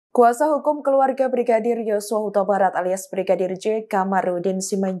Kuasa Hukum keluarga Brigadir Yosua Hutabarat alias Brigadir J, Kamaruddin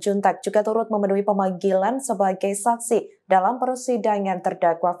Simanjuntak juga turut memenuhi pemanggilan sebagai saksi dalam persidangan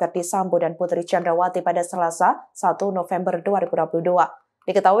terdakwa Ferdy Sambo dan Putri Candrawathi pada Selasa 1 November 2022.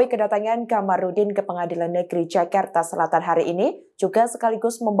 Diketahui kedatangan Kamaruddin ke Pengadilan Negeri Jakarta Selatan hari ini juga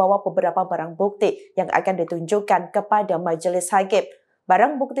sekaligus membawa beberapa barang bukti yang akan ditunjukkan kepada majelis hakim.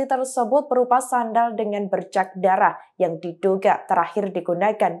 Barang bukti tersebut berupa sandal dengan bercak darah yang diduga terakhir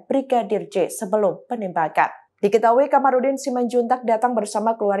digunakan Brigadir J sebelum penembakan. Diketahui Kamaruddin Simanjuntak datang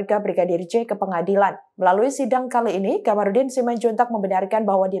bersama keluarga Brigadir J ke pengadilan. Melalui sidang kali ini, Kamaruddin Simanjuntak membenarkan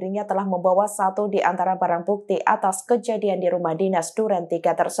bahwa dirinya telah membawa satu di antara barang bukti atas kejadian di rumah dinas Duren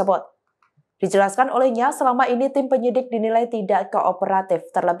Tiga tersebut. Dijelaskan olehnya, selama ini tim penyidik dinilai tidak kooperatif,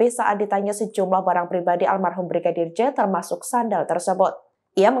 terlebih saat ditanya sejumlah barang pribadi almarhum Brigadir J termasuk sandal tersebut.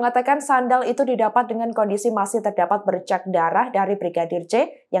 Ia mengatakan sandal itu didapat dengan kondisi masih terdapat bercak darah dari Brigadir J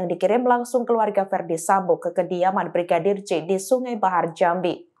yang dikirim langsung keluarga Ferdy Sambo ke kediaman Brigadir J di Sungai Bahar,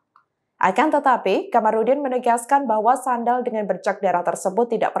 Jambi. Akan tetapi, Kamaruddin menegaskan bahwa sandal dengan bercak darah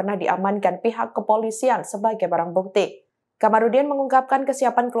tersebut tidak pernah diamankan pihak kepolisian sebagai barang bukti. Kamaruddin mengungkapkan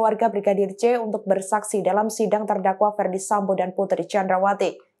kesiapan keluarga Brigadir J untuk bersaksi dalam sidang terdakwa Ferdy Sambo dan Putri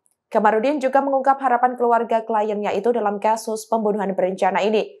Candrawathi. Kamaruddin juga mengungkap harapan keluarga kliennya itu dalam kasus pembunuhan berencana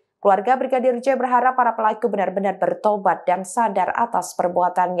ini. Keluarga Brigadir J berharap para pelaku benar-benar bertobat dan sadar atas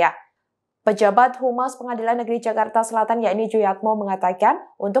perbuatannya. Pejabat Humas Pengadilan Negeri Jakarta Selatan yakni Juyatmo mengatakan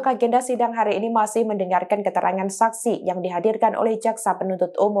untuk agenda sidang hari ini masih mendengarkan keterangan saksi yang dihadirkan oleh Jaksa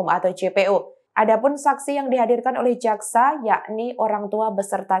Penuntut Umum atau JPU. Adapun saksi yang dihadirkan oleh jaksa yakni orang tua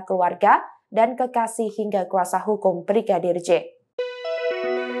beserta keluarga dan kekasih hingga kuasa hukum Brigadir J.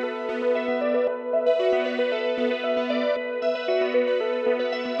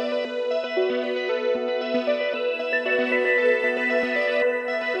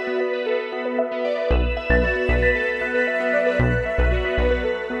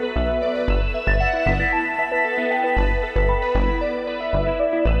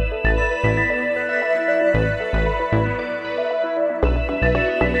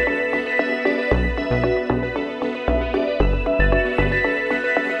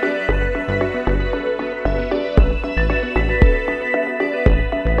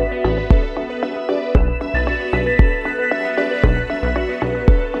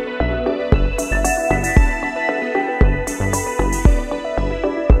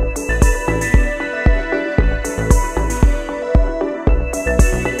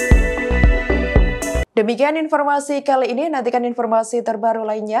 Demikian informasi kali ini, nantikan informasi terbaru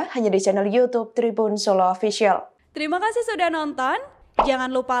lainnya hanya di channel YouTube Tribun Solo Official. Terima kasih sudah nonton,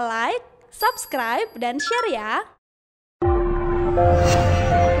 jangan lupa like, subscribe, dan share ya!